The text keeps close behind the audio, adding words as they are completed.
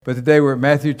But today we're at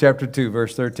Matthew chapter 2,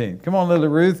 verse 13. Come on, Lily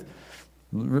Ruth,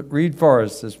 read for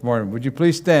us this morning. Would you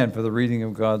please stand for the reading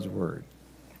of God's Word?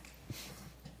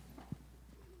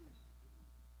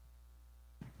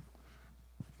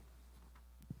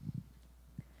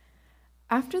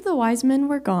 After the wise men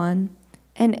were gone,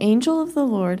 an angel of the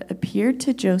Lord appeared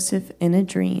to Joseph in a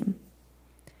dream.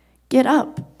 "Get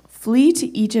up, flee to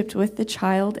Egypt with the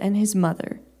child and his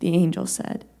mother," the angel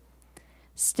said.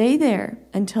 "Stay there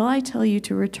until I tell you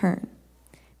to return,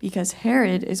 because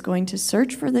Herod is going to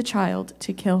search for the child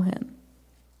to kill him."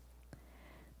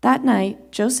 That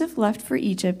night, Joseph left for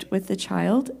Egypt with the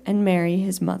child and Mary,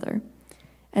 his mother,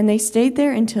 and they stayed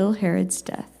there until Herod's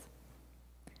death.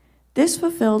 This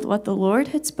fulfilled what the Lord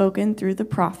had spoken through the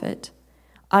prophet,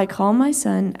 "I call my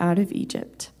son out of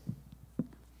Egypt."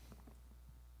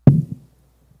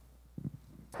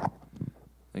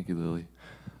 Thank you, Lily.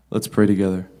 Let's pray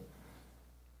together.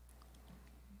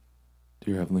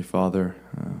 Dear Heavenly Father,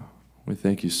 we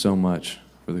thank you so much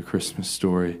for the Christmas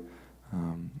story.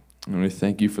 And we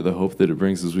thank you for the hope that it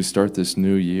brings as we start this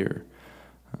new year.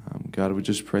 God, we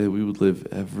just pray that we would live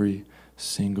every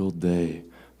single day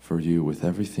for you with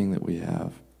everything that we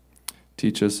have.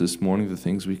 Teach us this morning the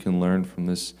things we can learn from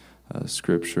this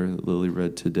scripture that Lily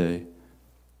read today.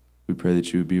 We pray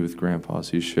that you would be with Grandpa as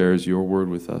he shares your word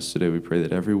with us today. We pray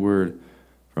that every word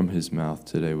from his mouth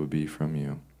today would be from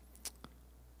you.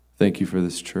 Thank you for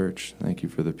this church. Thank you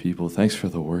for the people. Thanks for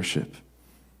the worship.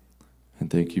 And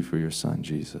thank you for your son,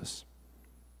 Jesus.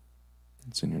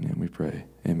 It's in your name we pray.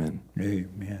 Amen.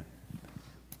 Amen.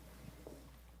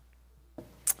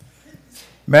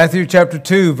 Matthew chapter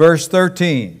 2, verse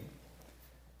 13.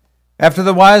 After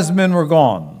the wise men were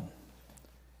gone,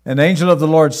 an angel of the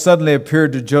Lord suddenly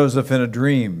appeared to Joseph in a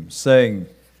dream, saying,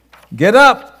 "Get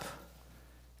up,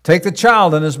 take the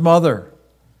child and his mother,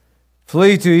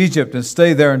 flee to Egypt and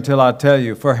stay there until I tell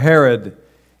you, for Herod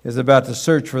is about to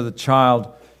search for the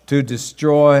child to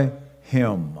destroy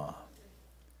him."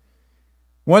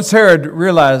 Once Herod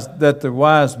realized that the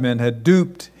wise men had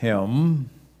duped him,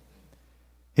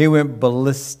 he went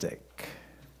ballistic.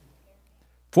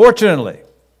 Fortunately,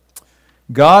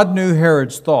 God knew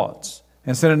Herod's thoughts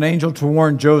and sent an angel to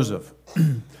warn Joseph.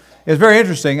 It's very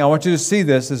interesting. I want you to see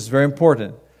this. This is very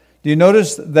important. Do you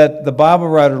notice that the Bible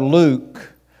writer Luke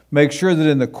makes sure that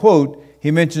in the quote,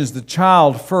 he mentions the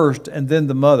child first and then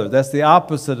the mother? That's the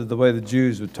opposite of the way the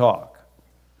Jews would talk.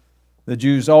 The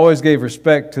Jews always gave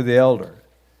respect to the elder.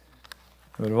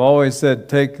 They would have always said,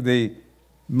 take the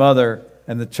mother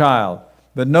and the child.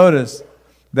 But notice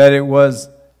that it was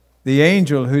the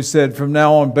angel who said, from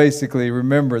now on, basically,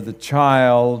 remember, the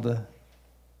child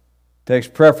takes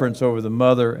preference over the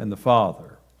mother and the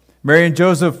father. Mary and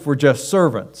Joseph were just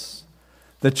servants.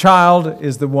 The child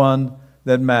is the one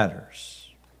that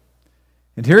matters.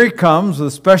 And here he comes with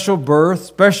a special birth,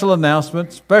 special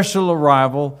announcement, special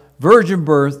arrival, virgin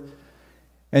birth,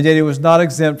 and yet he was not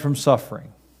exempt from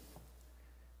suffering.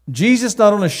 Jesus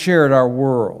not only shared our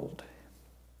world,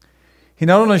 he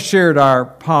not only shared our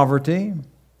poverty,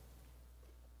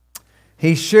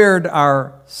 he shared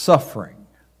our suffering.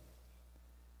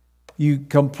 You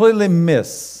completely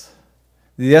miss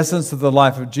the essence of the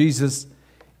life of Jesus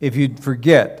if you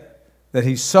forget that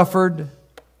he suffered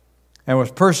and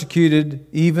was persecuted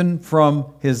even from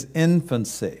his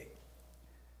infancy.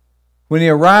 When he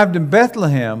arrived in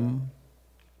Bethlehem,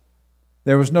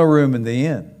 there was no room in the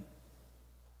inn.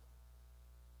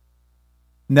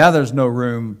 Now there's no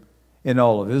room in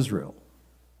all of Israel.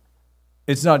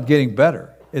 It's not getting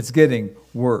better. It's getting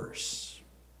worse.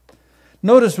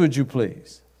 Notice, would you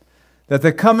please, that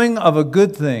the coming of a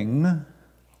good thing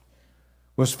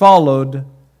was followed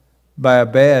by a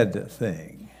bad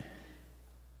thing.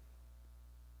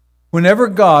 Whenever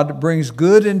God brings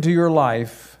good into your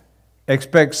life,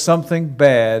 expect something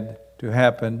bad to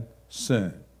happen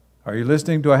soon. Are you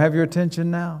listening? Do I have your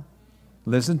attention now?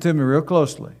 Listen to me real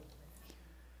closely.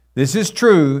 This is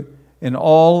true in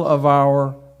all of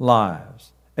our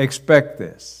lives. Expect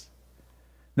this.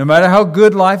 No matter how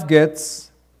good life gets,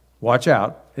 watch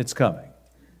out, it's coming.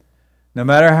 No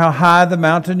matter how high the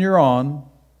mountain you're on,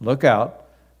 look out,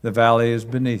 the valley is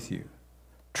beneath you.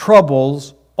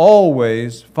 Troubles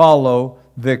always follow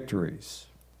victories.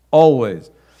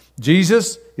 Always.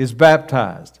 Jesus is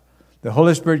baptized. The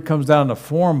Holy Spirit comes down in the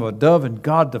form of a dove, and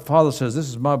God the Father says, "This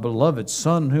is my beloved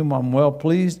Son, in whom I'm well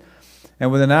pleased."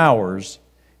 And within hours,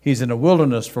 he's in the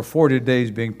wilderness for 40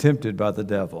 days being tempted by the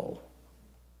devil.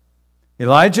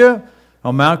 Elijah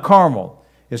on Mount Carmel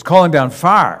is calling down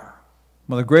fire.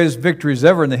 One of the greatest victories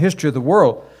ever in the history of the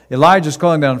world. Elijah's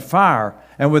calling down fire,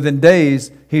 and within days,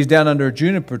 he's down under a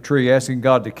juniper tree asking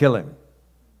God to kill him.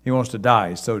 He wants to die.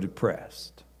 He's so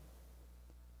depressed.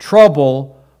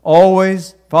 Trouble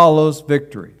always follows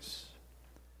victories.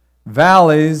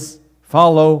 Valleys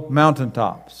follow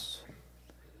mountaintops.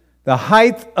 The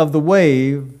height of the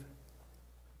wave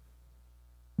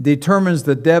determines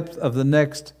the depth of the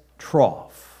next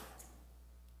trough.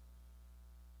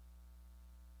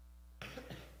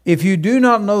 If you do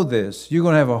not know this, you're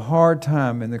going to have a hard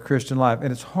time in the Christian life,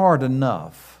 and it's hard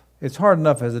enough. It's hard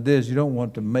enough as it is. You don't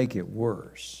want to make it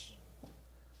worse.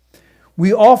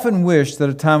 We often wish that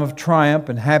a time of triumph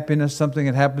and happiness, something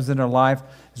that happens in our life,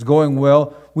 is going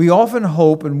well. We often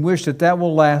hope and wish that that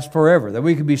will last forever, that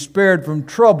we can be spared from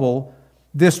trouble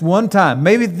this one time.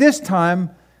 Maybe this time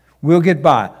we'll get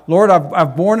by. Lord,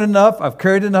 I've borne enough. I've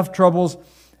carried enough troubles.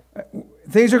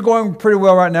 Things are going pretty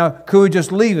well right now. Could we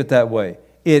just leave it that way?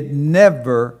 It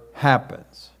never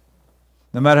happens.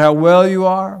 No matter how well you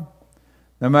are,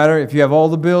 no matter if you have all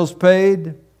the bills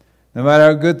paid, no matter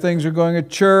how good things are going at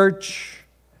church,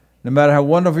 no matter how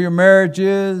wonderful your marriage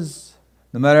is,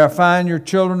 no matter how fine your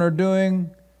children are doing,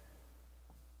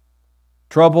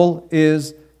 trouble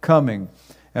is coming.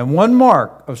 And one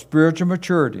mark of spiritual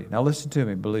maturity, now listen to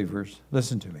me, believers,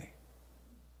 listen to me.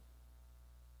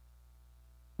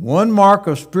 One mark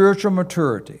of spiritual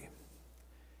maturity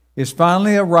is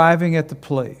finally arriving at the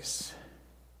place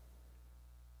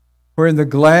where in the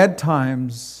glad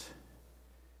times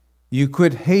you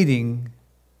quit hating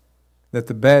that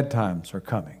the bad times are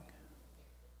coming.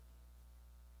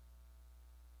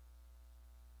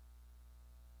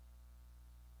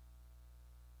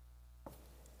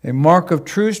 A mark of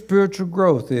true spiritual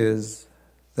growth is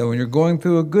that when you're going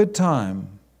through a good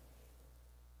time,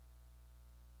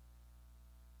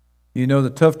 you know the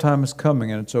tough time is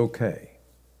coming and it's okay.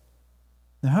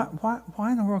 Now,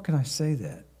 why in the world can I say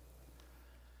that?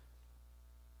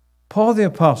 Paul the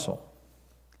Apostle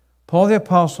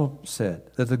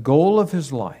said that the goal of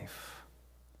his life,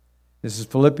 this is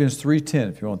Philippians 3:10,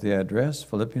 if you want the address,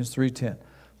 Philippians 3:10.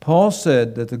 Paul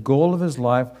said that the goal of his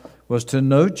life was to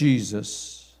know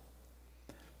Jesus,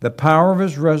 the power of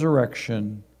his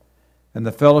resurrection, and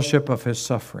the fellowship of his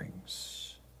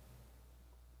sufferings.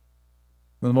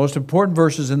 One of the most important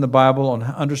verses in the Bible on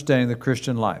understanding the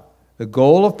Christian life. The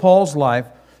goal of Paul's life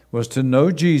was to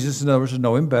know Jesus, in other words, to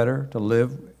know him better, to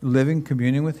live in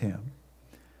communion with him,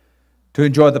 to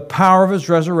enjoy the power of his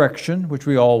resurrection, which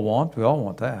we all want. We all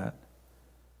want that.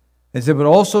 He said, but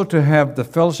also to have the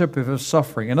fellowship of his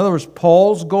suffering. In other words,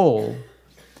 Paul's goal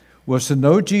was to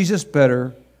know Jesus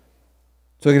better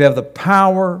so he could have the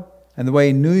power, and the way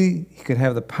he knew he could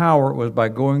have the power was by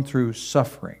going through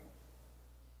suffering.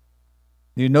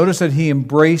 You notice that he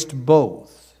embraced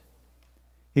both.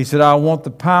 He said, I want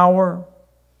the power,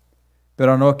 but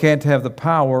I know I can't have the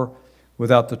power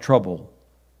without the trouble.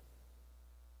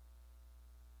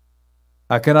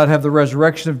 I cannot have the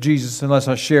resurrection of Jesus unless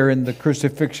I share in the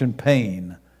crucifixion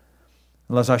pain,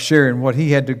 unless I share in what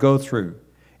he had to go through.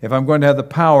 If I'm going to have the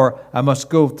power, I must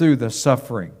go through the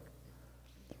suffering.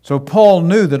 So Paul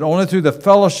knew that only through the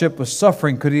fellowship with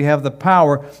suffering could he have the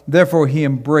power. Therefore, he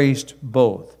embraced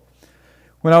both.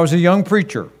 When I was a young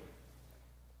preacher,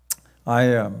 I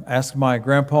asked my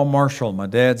Grandpa Marshall, my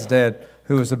dad's dad,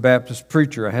 who was a Baptist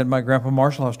preacher. I had my Grandpa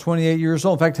Marshall. I was 28 years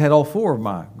old. In fact, I had all four of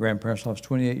my grandparents. I was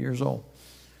 28 years old.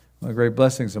 One of the great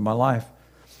blessings of my life.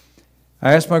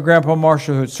 I asked my Grandpa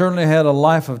Marshall, who had certainly had a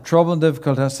life of trouble and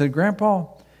difficulty, I said, Grandpa,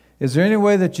 is there any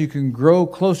way that you can grow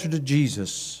closer to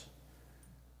Jesus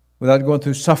without going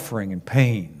through suffering and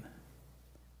pain?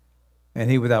 And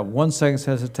he, without 1 second's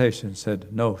hesitation, said,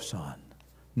 no, son,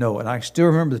 no. And I still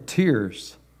remember the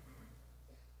tears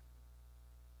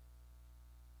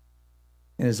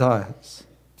in his eyes.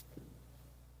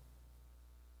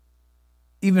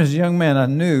 Even as a young man, I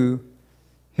knew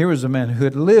here was a man who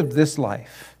had lived this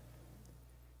life.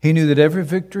 He knew that every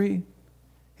victory,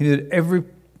 he knew that every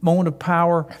moment of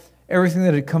power, everything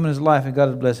that had come in his life and God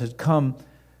had blessed had come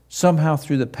somehow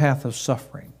through the path of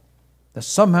suffering. That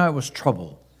somehow it was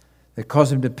trouble that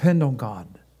caused him to depend on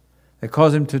God, that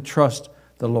caused him to trust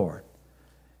the Lord.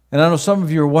 And I know some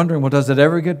of you are wondering, well, does it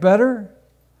ever get better?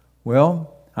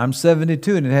 Well, I'm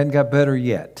 72 and it hadn't got better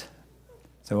yet.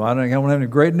 So I don't have any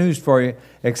great news for you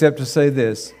except to say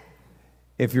this.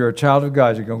 If you're a child of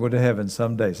God, you're going to go to heaven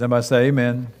someday. Somebody say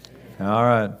amen. All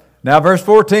right. Now verse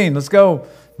 14. Let's go.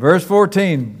 Verse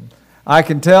 14. I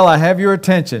can tell I have your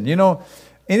attention. You know,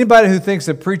 anybody who thinks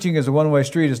that preaching is a one-way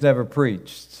street has never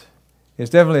preached.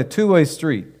 It's definitely a two-way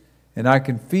street. And I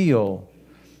can feel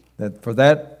that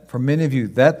for many of you,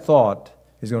 that thought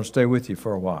is going to stay with you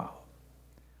for a while.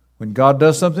 When God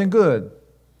does something good,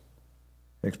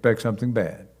 expect something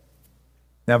bad.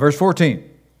 Now, verse 14.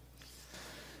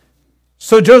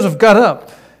 So Joseph got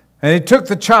up And he took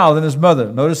the child and his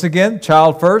mother. Notice again,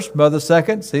 child first, mother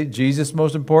second. See, Jesus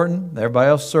most important, everybody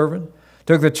else serving.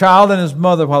 Took the child and his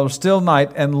mother while it was still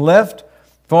night and left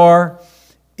for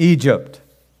Egypt.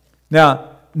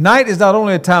 Now, night is not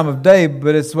only a time of day,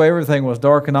 but it's the way everything was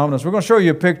dark and ominous. We're going to show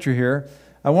you a picture here.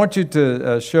 I want you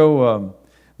to show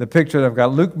the picture that I've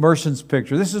got, Luke Merson's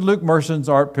picture. This is Luke Merson's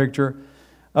art picture.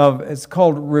 It's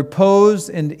called Repose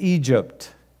in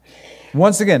Egypt.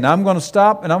 Once again, I'm going to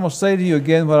stop and I'm going to say to you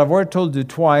again what I've already told you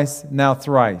twice, now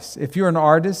thrice. If you're an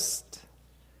artist,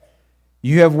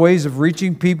 you have ways of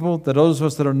reaching people that those of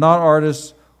us that are not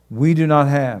artists, we do not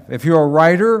have. If you're a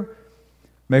writer,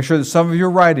 make sure that some of your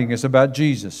writing is about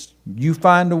Jesus. You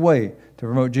find a way to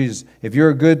promote Jesus. If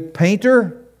you're a good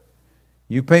painter,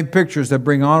 you paint pictures that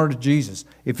bring honor to Jesus.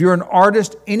 If you're an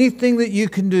artist, anything that you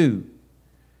can do,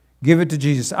 give it to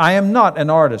Jesus. I am not an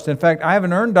artist. In fact, I have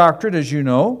an earned doctorate, as you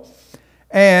know,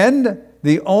 and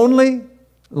the only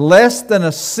less than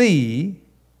a C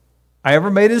I ever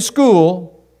made in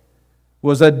school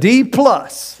was a D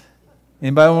plus.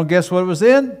 Anybody want to guess what it was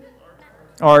in?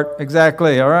 Art,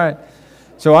 exactly, all right.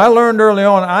 So I learned early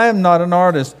on, I am not an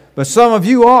artist, but some of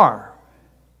you are.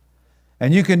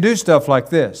 And you can do stuff like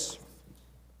this.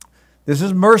 This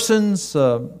is Merson's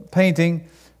painting,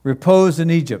 Repose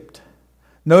in Egypt.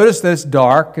 Notice that it's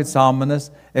dark, it's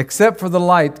ominous, except for the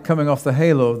light coming off the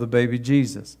halo of the baby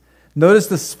Jesus. Notice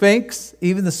the Sphinx,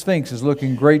 even the Sphinx is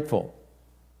looking grateful.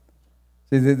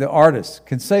 See, the artist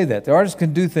can say that. The artist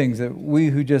can do things that we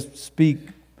who just speak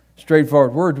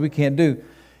straightforward words, we can't do.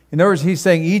 In other words, he's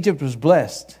saying Egypt was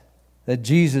blessed, that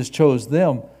Jesus chose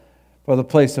them for the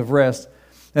place of rest.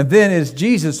 And then it's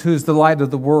Jesus who's the light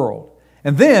of the world.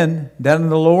 And then, down in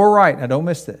the lower right, now don't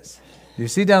miss this. You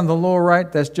see down in the lower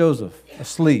right, that's Joseph,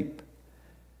 asleep.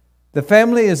 The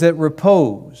family is at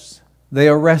repose. They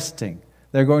are resting.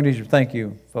 They're going to Egypt. Thank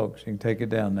you, folks. You can take it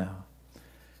down now.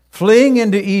 Fleeing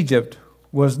into Egypt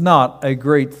was not a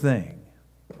great thing,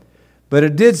 but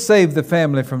it did save the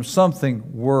family from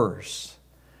something worse.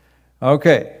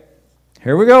 Okay,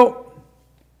 here we go.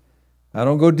 I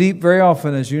don't go deep very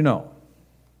often, as you know.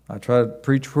 I try to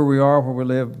preach where we are, where we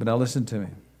live, but now listen to me.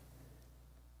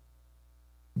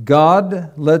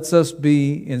 God lets us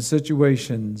be in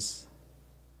situations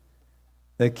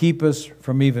that keep us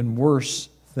from even worse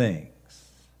things.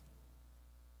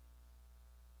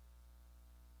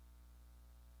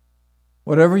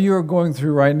 Whatever you are going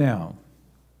through right now,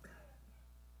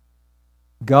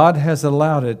 God has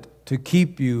allowed it to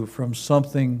keep you from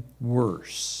something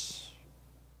worse.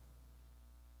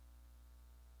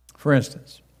 For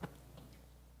instance,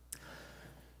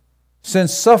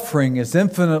 since suffering is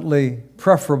infinitely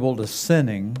preferable to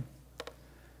sinning,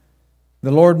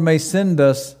 the Lord may send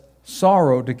us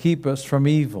sorrow to keep us from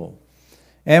evil.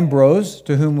 Ambrose,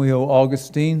 to whom we owe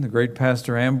Augustine, the great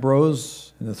pastor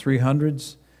Ambrose in the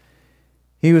 300s,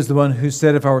 he was the one who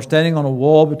said, if I were standing on a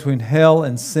wall between hell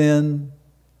and sin,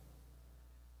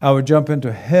 I would jump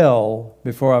into hell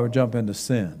before I would jump into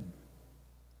sin.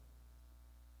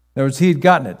 In other words, he had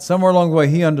gotten it. Somewhere along the way,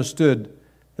 he understood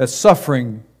that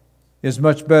suffering is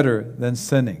much better than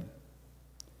sinning.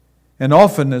 And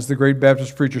often, as the great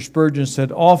Baptist preacher Spurgeon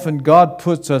said, often God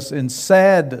puts us in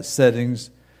sad settings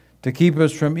to keep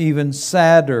us from even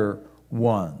sadder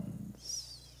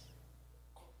ones.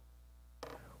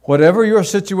 Whatever your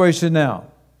situation now,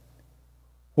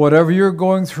 whatever you're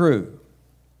going through,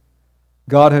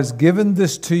 God has given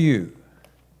this to you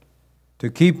to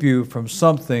keep you from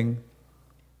something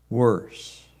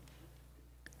worse.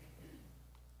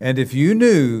 And if you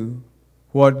knew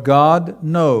what God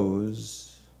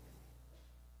knows,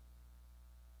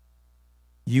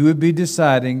 you would be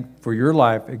deciding for your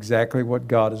life exactly what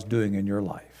God is doing in your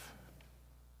life.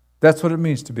 That's what it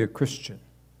means to be a Christian.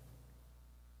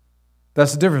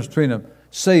 That's the difference between a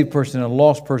saved person and a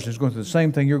lost person who's going through the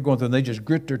same thing you're going through, and they just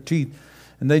grit their teeth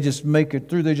and they just make it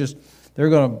through. They're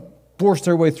going to force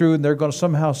their way through, and they're going to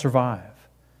somehow survive.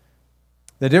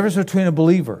 The difference between a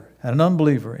believer and an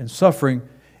unbeliever in suffering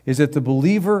is that the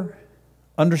believer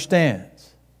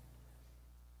understands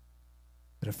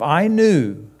that if I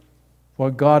knew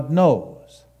what God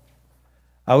knows,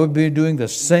 I would be doing the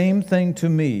same thing to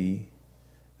me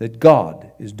that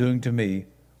God is doing to me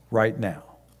right now.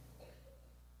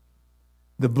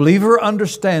 The believer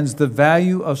understands the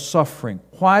value of suffering.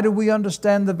 Why do we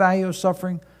understand the value of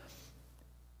suffering?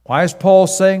 Why is Paul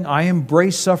saying, I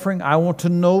embrace suffering, I want to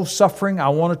know suffering, I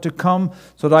want it to come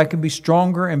so that I can be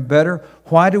stronger and better?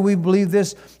 Why do we believe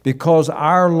this? Because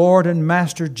our Lord and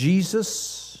Master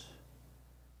Jesus,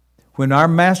 when our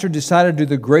Master decided to do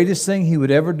the greatest thing He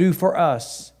would ever do for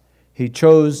us, He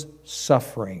chose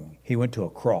suffering. He went to a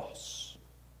cross.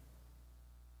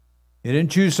 He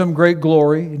didn't choose some great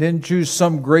glory. He didn't choose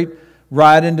some great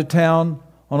ride into town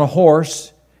on a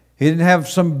horse. He didn't have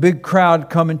some big crowd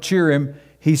come and cheer him.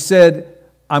 He said,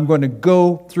 I'm going to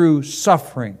go through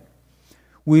suffering.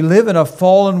 We live in a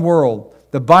fallen world.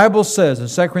 The Bible says in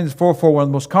 2 Corinthians 4:4, one of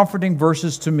the most comforting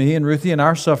verses to me and Ruthie and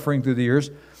our suffering through the years,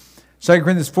 2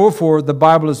 Corinthians 4:4, the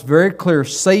Bible is very clear.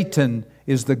 Satan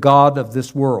is the god of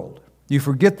this world. You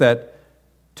forget that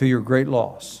to your great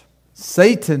loss.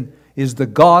 Satan is the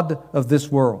god of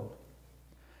this world.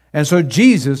 And so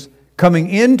Jesus, coming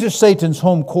into Satan's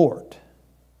home court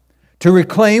to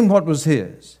reclaim what was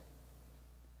his,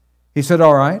 he said,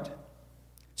 all right,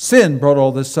 sin brought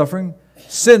all this suffering.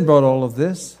 Sin brought all of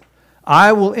this.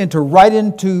 I will enter right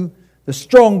into the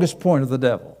strongest point of the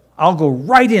devil. I'll go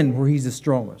right in where he's the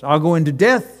strongest. I'll go into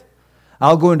death.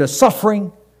 I'll go into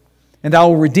suffering. And I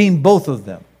will redeem both of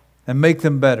them and make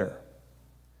them better.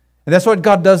 And that's what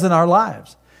God does in our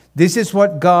lives. This is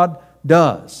what God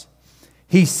does.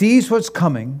 He sees what's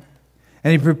coming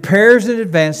and He prepares in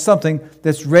advance something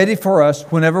that's ready for us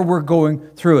whenever we're going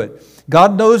through it.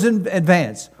 God knows in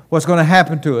advance what's going to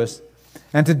happen to us.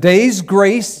 And today's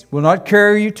grace will not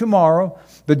carry you tomorrow,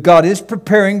 but God is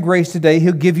preparing grace today.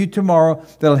 He'll give you tomorrow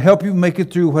that'll help you make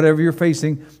it through whatever you're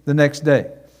facing the next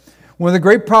day. One of the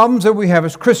great problems that we have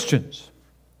as Christians,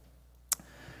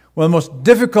 one of the most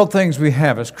difficult things we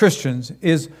have as Christians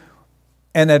is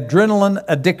an adrenaline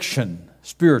addiction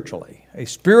spiritually. A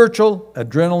spiritual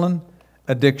adrenaline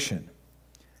addiction.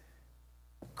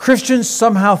 Christians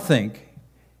somehow think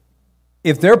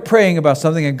if they're praying about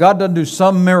something and God doesn't do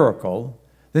some miracle,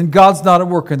 then God's not at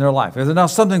work in their life. If there's not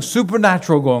something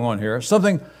supernatural going on here,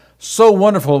 something so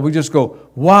wonderful, we just go,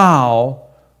 wow.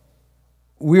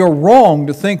 We are wrong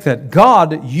to think that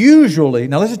God usually,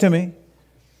 now listen to me,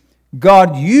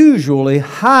 God usually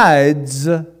hides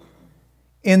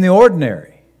in the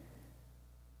ordinary.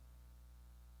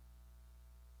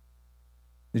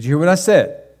 Did you hear what I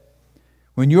said?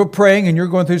 When you're praying and you're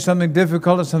going through something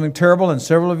difficult and something terrible, and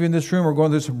several of you in this room are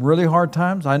going through some really hard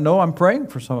times, I know I'm praying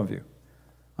for some of you.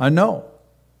 I know.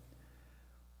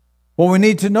 What we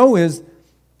need to know is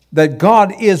that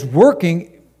God is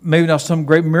working, maybe not some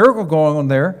great miracle going on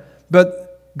there,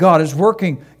 but God is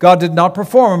working. God did not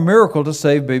perform a miracle to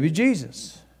save baby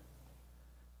Jesus.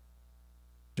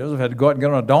 Joseph had to go out and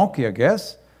get on a donkey, I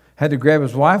guess. Had to grab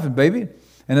his wife and baby.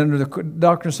 And under the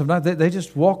darkness of night, they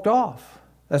just walked off.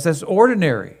 That's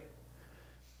ordinary.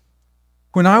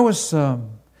 When I was in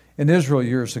Israel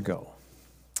years ago,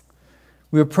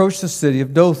 we approached the city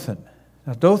of Dothan.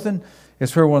 Now, Dothan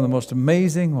is where one of the most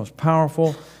amazing, most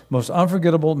powerful, most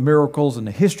unforgettable miracles in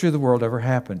the history of the world ever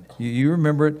happened. You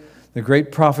remember it. The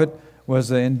great prophet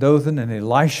was in Dothan, and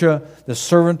Elisha, the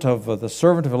servant of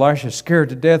Elisha, is scared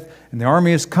to death, and the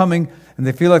army is coming, and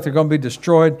they feel like they're going to be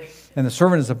destroyed, and the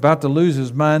servant is about to lose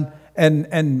his mind.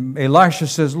 And Elisha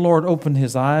says, Lord, open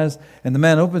his eyes. And the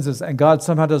man opens his, and God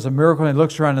somehow does a miracle, and he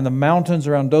looks around, and the mountains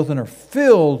around Dothan are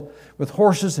filled with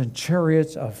horses and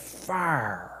chariots of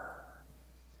fire.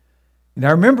 And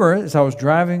I remember as I was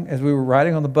driving, as we were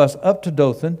riding on the bus up to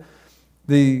Dothan,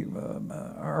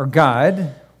 our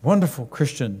guide, wonderful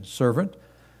Christian servant,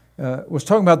 was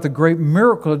talking about the great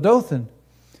miracle of Dothan.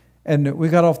 And we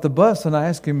got off the bus, and I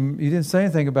asked him, you didn't say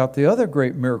anything about the other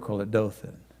great miracle at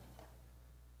Dothan.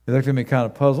 He looked at me kind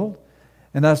of puzzled.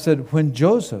 And I said, when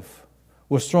Joseph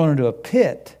was thrown into a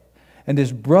pit and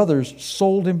his brothers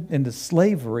sold him into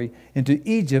slavery into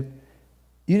Egypt,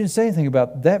 you didn't say anything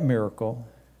about that miracle.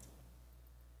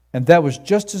 And that was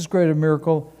just as great a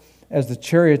miracle as the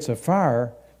chariots of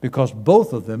fire, because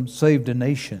both of them saved a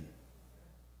nation.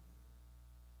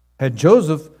 Had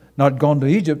Joseph not gone to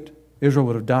Egypt, Israel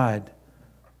would have died.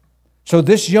 So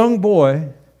this young boy,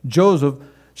 Joseph,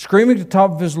 screaming at the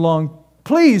top of his lungs,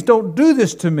 please don't do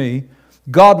this to me.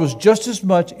 God was just as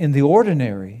much in the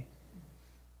ordinary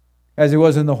as He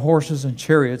was in the horses and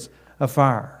chariots of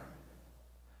fire.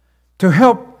 To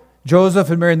help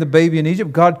Joseph and Mary and the baby in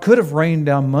Egypt, God could have rained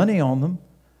down money on them.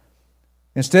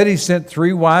 Instead, He sent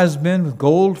 3 wise men with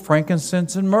gold,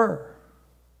 frankincense, and myrrh.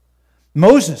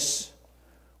 Moses,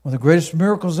 one of the greatest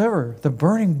miracles ever, the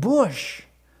burning bush,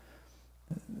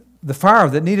 the fire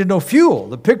that needed no fuel,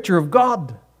 the picture of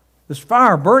God. This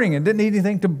fire burning and didn't need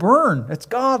anything to burn. That's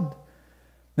God. And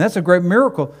that's a great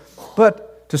miracle.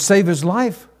 But to save his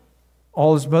life,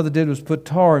 all his mother did was put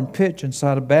tar and pitch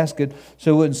inside a basket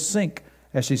so it wouldn't sink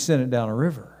as she sent it down a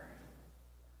river.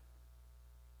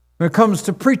 When it comes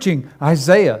to preaching,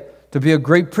 Isaiah, to be a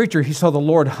great preacher, he saw the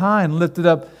Lord high and lifted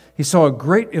up. It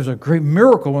was a great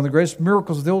miracle, one of the greatest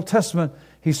miracles of the Old Testament.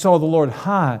 He saw the Lord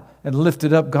high and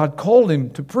lifted up. God called him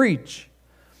to preach.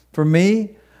 For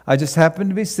me, I just happened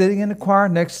to be sitting in the choir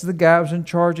next to the guy who was in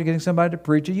charge of getting somebody to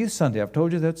preach a youth Sunday. I've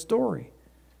told you that story.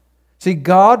 See,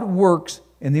 God works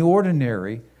in the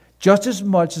ordinary just as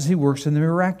much as He works in the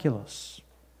miraculous.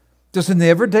 Just in the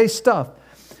everyday stuff.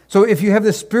 So if you have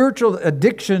this spiritual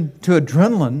addiction to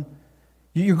adrenaline,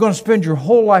 you're going to spend your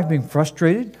whole life being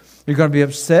frustrated. You're going to be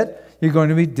upset. You're going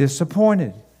to be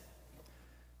disappointed.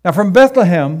 Now, from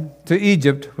Bethlehem to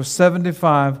Egypt was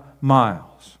 75 miles.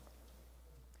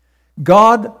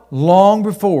 God, long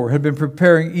before, had been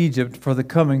preparing Egypt for the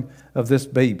coming of this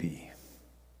baby.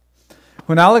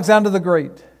 When Alexander the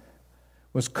Great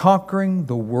was conquering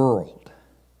the world,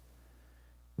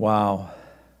 wow,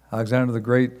 Alexander the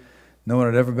Great, no one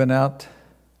had ever been out to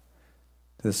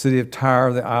the city of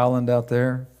Tyre, the island out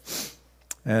there.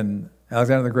 And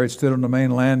Alexander the Great stood on the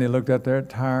mainland. He looked out there at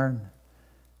Tyre.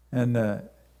 And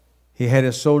he had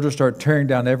his soldiers start tearing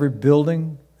down every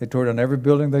building. They tore down every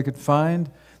building they could find.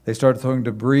 They started throwing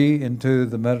debris into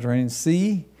the Mediterranean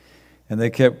Sea. And they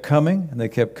kept coming, and they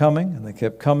kept coming, and they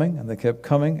kept coming, and they kept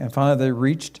coming. And finally they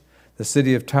reached the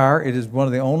city of Tyre. It is one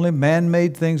of the only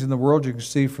man-made things in the world you can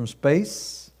see from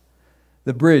space.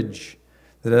 The bridge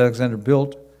that Alexander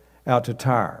built out to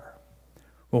Tyre.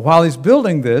 Well, while he's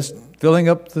building this, filling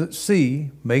up the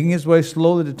sea, making his way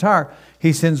slowly to Tyre,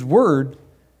 he sends word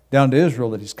down to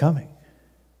Israel that he's coming.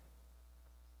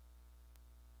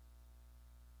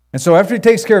 And so after he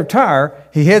takes care of Tyre,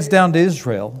 he heads down to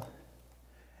Israel,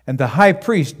 and the high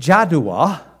priest,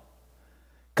 Jaddua,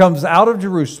 comes out of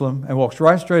Jerusalem and walks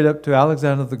right straight up to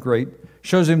Alexander the Great,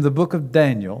 shows him the book of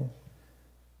Daniel,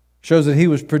 shows that he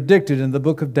was predicted in the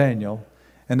book of Daniel.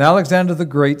 And Alexander the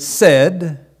Great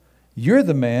said, "You're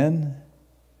the man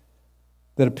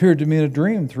that appeared to me in a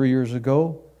dream 3 years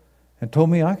ago and told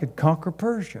me I could conquer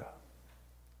Persia."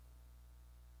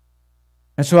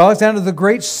 And so Alexander the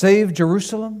Great saved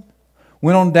Jerusalem,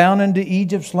 went on down into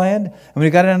Egypt's land. And when he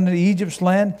got down into Egypt's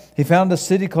land, he found a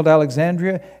city called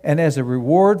Alexandria. And as a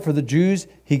reward for the Jews,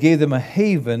 he gave them a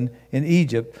haven in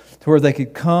Egypt to where they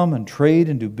could come and trade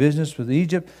and do business with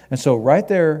Egypt. And so right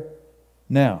there,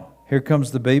 now, here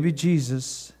comes the baby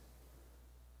Jesus.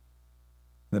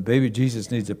 The baby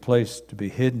Jesus needs a place to be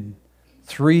hidden.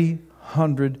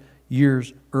 300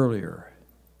 years earlier,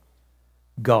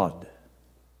 God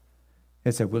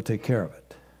had said, we'll take care of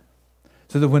it.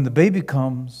 So that when the baby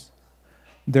comes,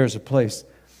 there's a place.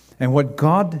 And what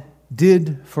God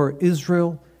did for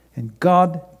Israel and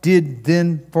God did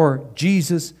then for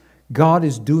Jesus, God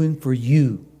is doing for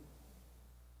you.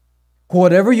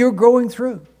 Whatever you're going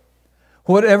through,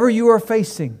 whatever you are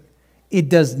facing, it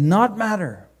does not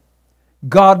matter.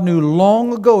 God knew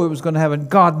long ago it was going to happen.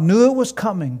 God knew it was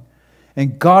coming.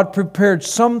 And God prepared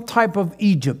some type of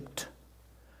Egypt,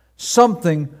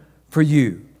 something for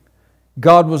you.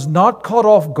 God was not caught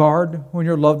off guard when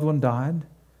your loved one died.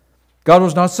 God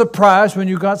was not surprised when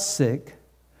you got sick.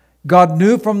 God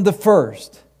knew from the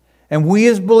first. And we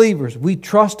as believers, we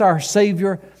trust our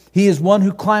Savior. He is one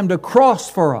who climbed a cross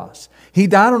for us. He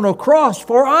died on a cross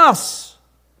for us.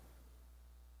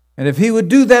 And if He would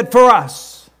do that for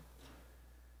us,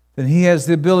 then He has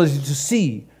the ability to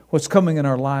see what's coming in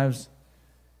our lives.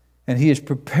 And He has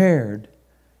prepared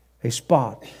a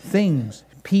spot, things,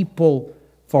 people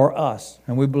for us.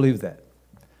 And we believe that.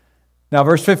 Now,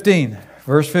 verse 15.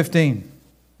 Verse 15.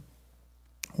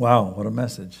 Wow, what a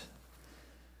message.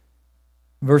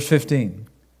 Verse 15.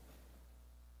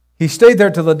 He stayed there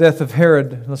till the death of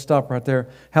Herod. Let's stop right there.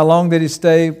 How long did he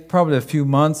stay? Probably a few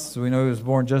months. We know he was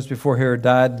born just before Herod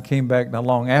died and came back not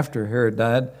long after Herod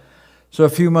died. So a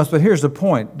few months. But here's the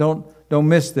point. Don't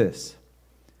miss this.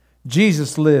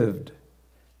 Jesus lived.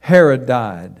 Herod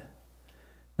died.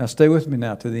 Now stay with me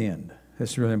now to the end.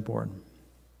 It's really important.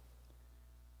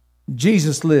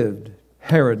 Jesus lived.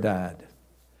 Herod died.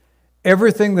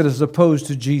 Everything that is opposed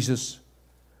to Jesus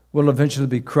will eventually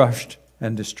be crushed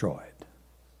and destroyed.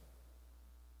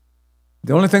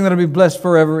 The only thing that will be blessed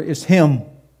forever is Him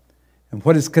and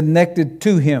what is connected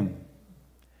to Him.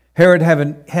 Herod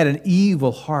had an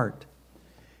evil heart.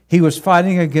 He was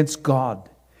fighting against God.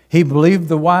 He believed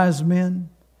the wise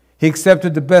men. He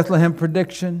accepted the Bethlehem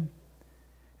prediction.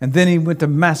 And then he went to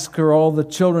massacre all the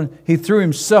children. He threw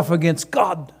himself against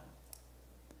God.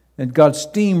 And God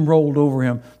steamrolled over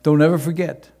him. Don't ever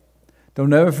forget.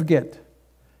 Don't ever forget.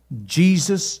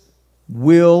 Jesus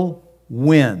will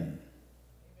win.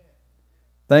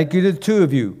 Thank you to the two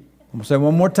of you. I'm going to say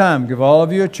one more time. Give all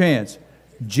of you a chance.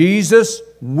 Jesus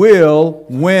will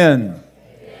win.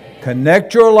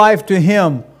 Connect your life to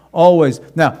Him always.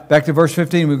 Now, back to verse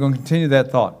 15. We're going to continue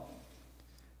that thought.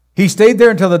 He stayed there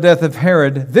until the death of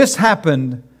Herod. This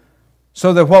happened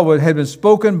so that what had been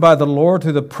spoken by the Lord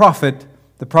to the prophet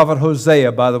The prophet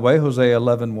Hosea, by the way, Hosea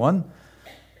 11:1.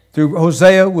 Through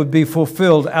Hosea would be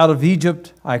fulfilled, out of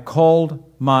Egypt I called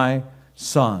my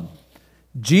son.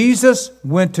 Jesus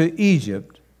went to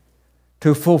Egypt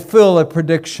to fulfill a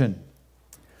prediction.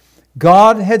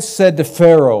 God had said to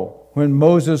Pharaoh when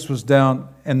Moses was down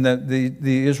and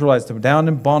the Israelites were down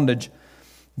in bondage,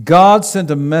 God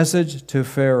sent a message to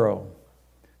Pharaoh.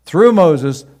 Through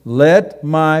Moses, let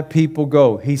my people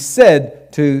go. He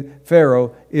said to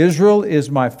Pharaoh, Israel is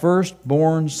my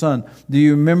firstborn son. Do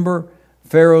you remember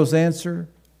Pharaoh's answer?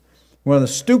 One of the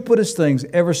stupidest things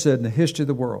ever said in the history of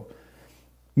the world.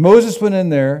 Moses went in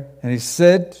there and he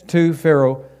said to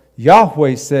Pharaoh,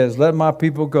 Yahweh says, let my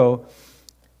people go.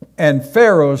 And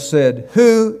Pharaoh said,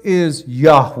 who is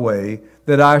Yahweh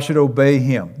that I should obey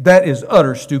him? That is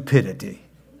utter stupidity.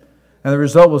 And the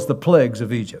result was the plagues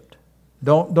of Egypt.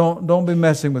 Don't be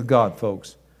messing with God,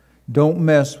 folks. Don't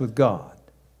mess with God.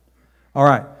 All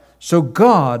right. So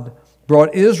God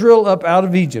brought Israel up out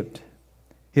of Egypt,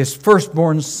 his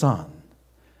firstborn son.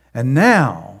 And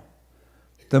now,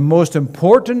 the most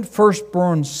important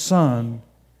firstborn son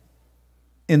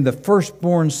in the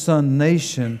firstborn son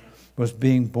nation was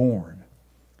being born.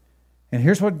 And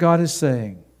here's what God is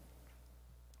saying.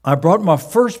 I brought my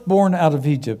firstborn out of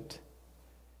Egypt,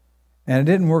 and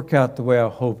it didn't work out the way I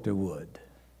hoped it would.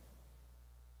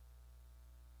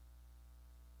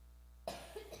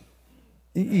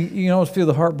 You always feel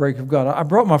the heartbreak of God. I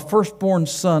brought my firstborn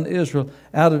son, Israel,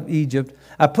 out of Egypt.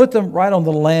 I put them right on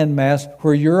the landmass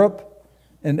where Europe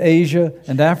and Asia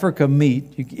and Africa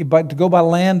meet. To go by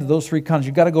land to those three continents,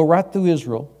 you've got to go right through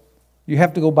Israel. You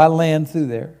have to go by land through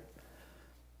there.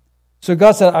 So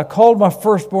God said, I called my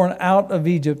firstborn out of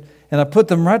Egypt, and I put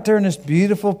them right there in this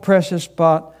beautiful, precious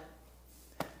spot,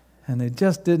 and they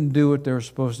just didn't do what they were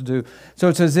supposed to do. So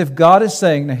it's as if God is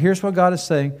saying, now here's what God is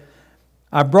saying,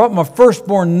 I brought my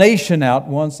firstborn nation out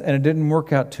once, and it didn't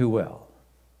work out too well.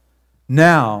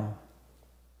 Now,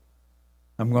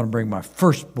 I'm going to bring my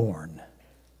firstborn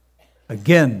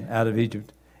again out of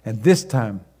Egypt, and this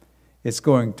time it's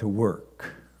going to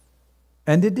work.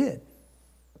 And it did.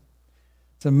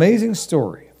 It's an amazing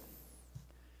story.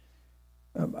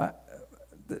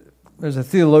 There's a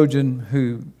theologian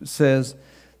who says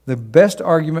the best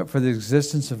argument for the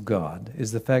existence of God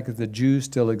is the fact that the Jews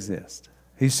still exist.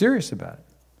 He's serious about it.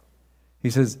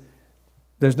 He says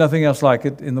there's nothing else like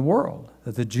it in the world.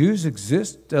 That the Jews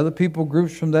exist, other people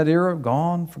groups from that era,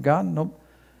 gone, forgotten. Nope.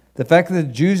 The fact that the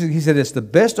Jews, he said, it's the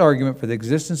best argument for the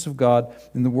existence of God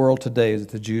in the world today is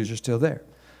that the Jews are still there.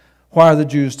 Why are the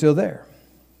Jews still there?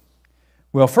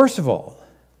 Well, first of all,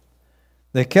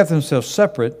 they kept themselves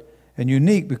separate and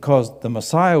unique because the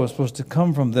Messiah was supposed to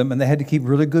come from them, and they had to keep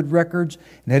really good records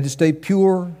and had to stay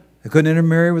pure. They couldn't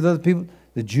intermarry with other people.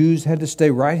 The Jews had to stay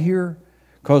right here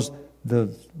because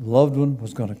the loved one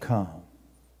was going to come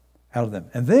out of them.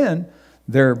 And then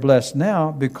they're blessed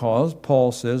now because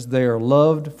Paul says they are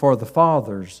loved for the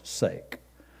Father's sake.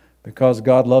 Because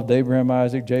God loved Abraham,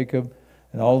 Isaac, Jacob,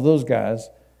 and all of those guys,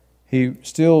 He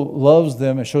still loves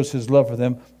them and shows His love for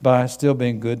them by still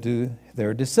being good to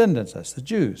their descendants. That's the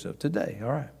Jews of today.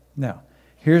 All right. Now,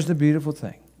 here's the beautiful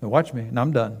thing. Now watch me, and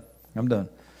I'm done.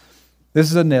 This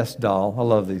is a nest doll. I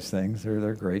love these things.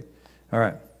 They're great. All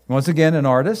right. Once again, an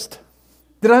artist.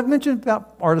 Did I mention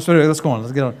about artists? Anyway, let's go on.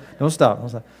 Let's get on. Don't stop.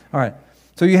 All right.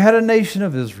 So you had a nation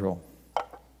of Israel.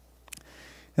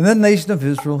 And then the nation of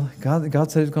Israel, God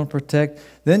said He was going to protect.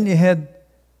 Then you had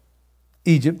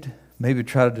Egypt, maybe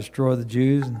try to destroy the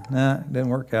Jews. Nah, it didn't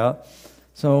work out.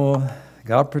 So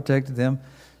God protected them.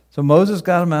 So Moses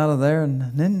got them out of there. And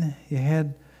then you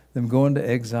had them going to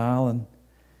exile. And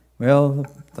well,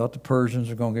 thought the Persians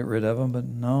were going to get rid of them, but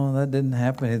no, that didn't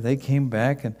happen. They came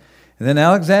back, and then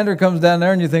Alexander comes down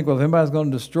there, and you think, well, if anybody's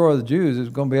going to destroy the Jews, it's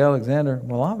going to be Alexander.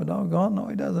 Well, I'm a doggone. No,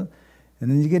 he doesn't.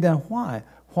 And then you get down, why?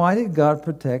 Why did God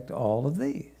protect all of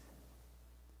these?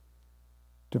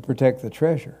 To protect the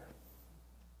treasure.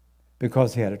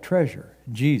 Because He had a treasure,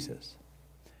 Jesus.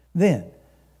 Then,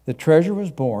 the treasure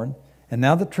was born, and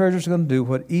now the treasure's going to do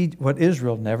what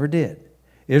Israel never did.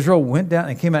 Israel went down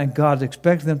and came out, and God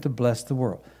expected them to bless the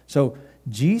world. So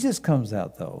Jesus comes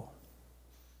out, though.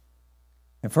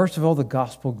 And first of all, the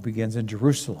gospel begins in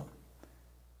Jerusalem.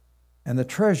 And the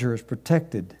treasure is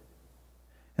protected.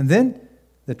 And then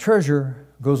the treasure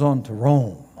goes on to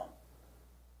Rome.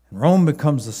 And Rome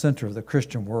becomes the center of the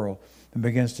Christian world and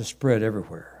begins to spread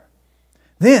everywhere.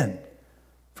 Then,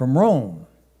 from Rome,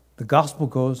 the gospel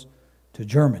goes to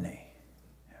Germany.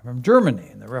 From Germany,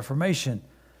 in the Reformation,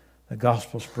 the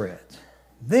gospel spreads.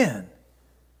 Then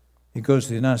it goes to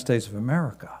the United States of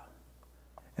America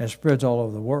and it spreads all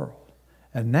over the world.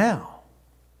 And now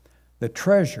the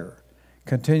treasure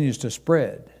continues to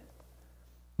spread.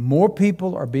 More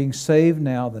people are being saved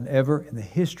now than ever in the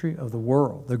history of the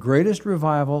world. The greatest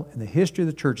revival in the history of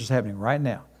the church is happening right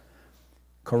now.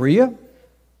 Korea,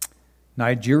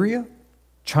 Nigeria,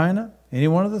 China, any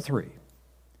one of the three.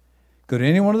 Go to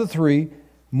any one of the three,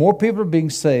 more people are being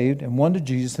saved and won to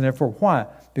Jesus than ever. Why?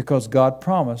 Because God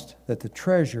promised that the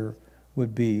treasure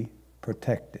would be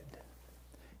protected.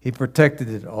 He protected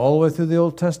it all the way through the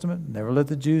Old Testament, never let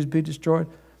the Jews be destroyed.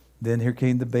 Then here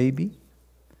came the baby.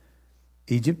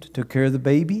 Egypt took care of the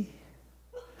baby.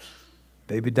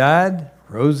 Baby died,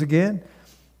 rose again.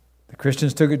 The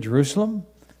Christians took it to Jerusalem.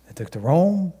 They took it to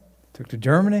Rome, took it to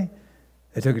Germany.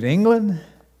 They took it to England,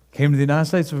 came to the United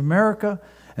States of America,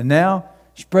 and now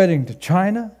spreading to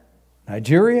China,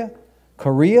 Nigeria,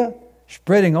 Korea,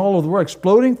 spreading all over the world,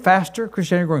 exploding faster,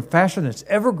 Christianity growing faster than it's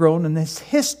ever grown in this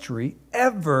history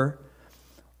ever,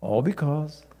 all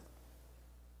because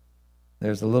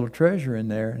there's a little treasure in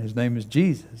there, and his name is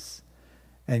Jesus.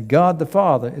 And God the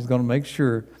Father is going to make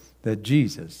sure that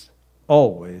Jesus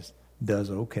always does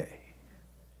okay.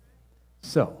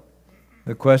 So,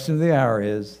 the question of the hour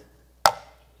is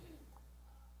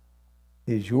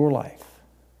your life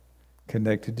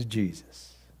connected to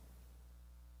Jesus?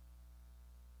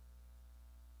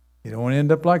 You don't want to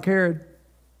end up like Herod.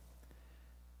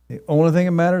 The only thing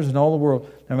that matters in all the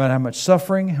world, no matter how much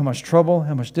suffering, how much trouble,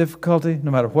 how much difficulty, no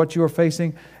matter what you are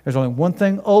facing, there's only one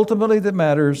thing ultimately that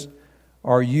matters.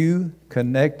 Are you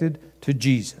connected to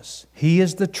Jesus? He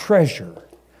is the treasure.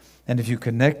 And if you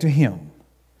connect to Him,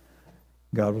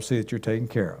 God will see that you're taken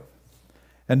care of.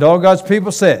 And all God's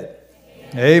people said,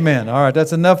 Amen. All right,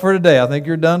 that's enough for today. I think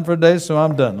you're done for today, so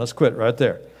I'm done. Let's quit right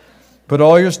there. Put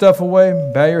all your stuff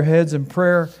away, bow your heads in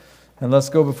prayer, and let's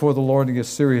go before the Lord and get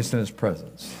serious in His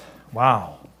presence.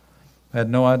 Wow. I had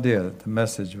no idea that the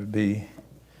message would be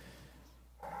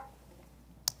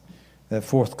that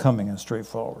forthcoming and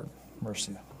straightforward.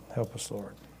 Mercy. Help us,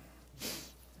 Lord.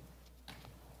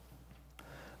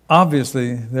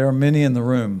 Obviously, there are many in the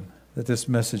room that this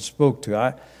message spoke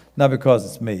to. Not because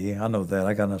it's me. I know that.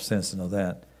 I got enough sense to know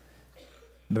that.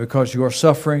 But because you are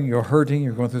suffering, you're hurting,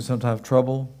 you're going through some type of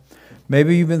trouble.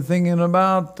 Maybe you've been thinking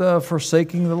about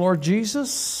forsaking the Lord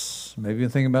Jesus. Maybe you're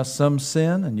thinking about some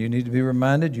sin, and you need to be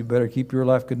reminded you better keep your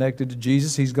life connected to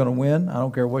Jesus. He's going to win. I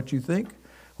don't care what you think.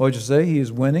 What you say, He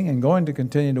is winning and going to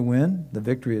continue to win. The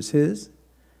victory is His.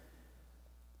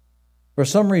 For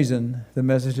some reason, the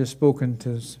message has spoken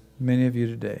to many of you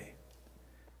today.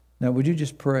 Now, would you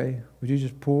just pray? Would you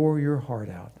just pour your heart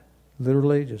out?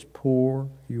 Literally, just pour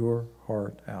your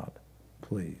heart out,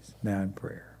 please, now in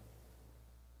prayer.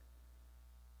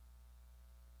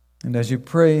 And as you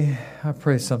pray, I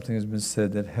pray something has been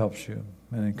said that helps you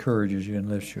and encourages you and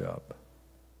lifts you up.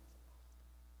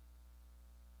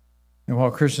 And while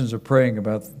Christians are praying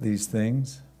about these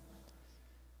things,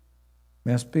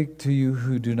 may I speak to you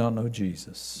who do not know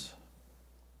Jesus.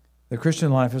 The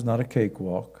Christian life is not a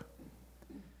cakewalk.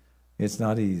 It's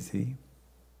not easy.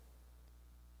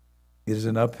 It is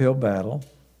an uphill battle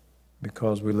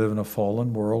because we live in a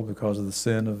fallen world because of the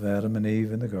sin of Adam and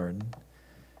Eve in the garden.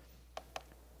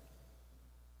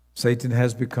 Satan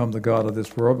has become the god of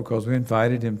this world because we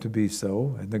invited him to be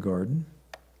so in the garden.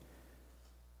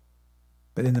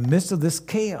 But in the midst of this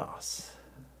chaos,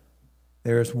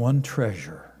 there is one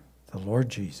treasure, the Lord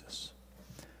Jesus.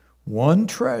 One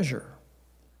treasure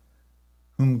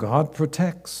whom God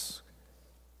protects.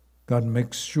 God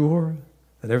makes sure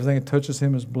that everything that touches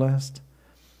Him is blessed.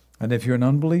 And if you're an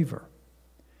unbeliever,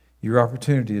 your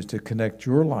opportunity is to connect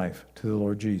your life to the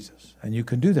Lord Jesus. And you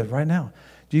can do that right now.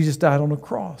 Jesus died on the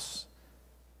cross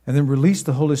and then released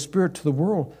the Holy Spirit to the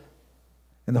world.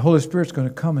 And the Holy Spirit's going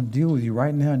to come and deal with you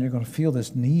right now, and you're going to feel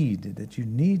this need, that you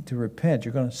need to repent.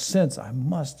 You're going to sense, I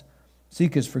must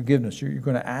seek His forgiveness. You're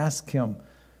going to ask Him.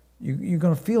 You're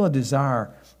going to feel a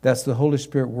desire. That's the Holy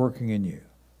Spirit working in you.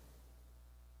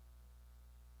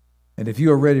 And if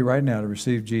you are ready right now to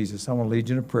receive Jesus, I want to lead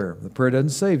you in a prayer. The prayer doesn't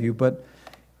save you, but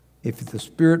if the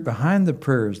Spirit behind the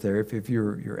prayer is there, if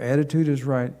your attitude is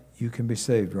right, you can be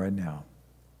saved right now.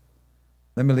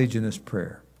 Let me lead you in this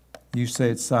prayer. You say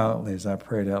it silently as I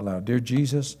pray it out loud. Dear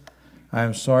Jesus, I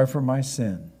am sorry for my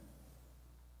sin.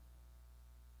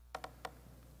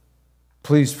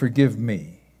 Please forgive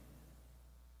me.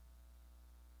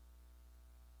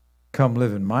 Come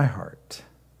live in my heart.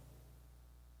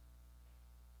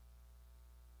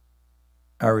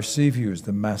 I receive you as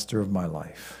the master of my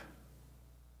life.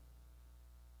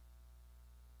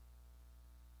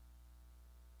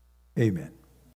 Amen.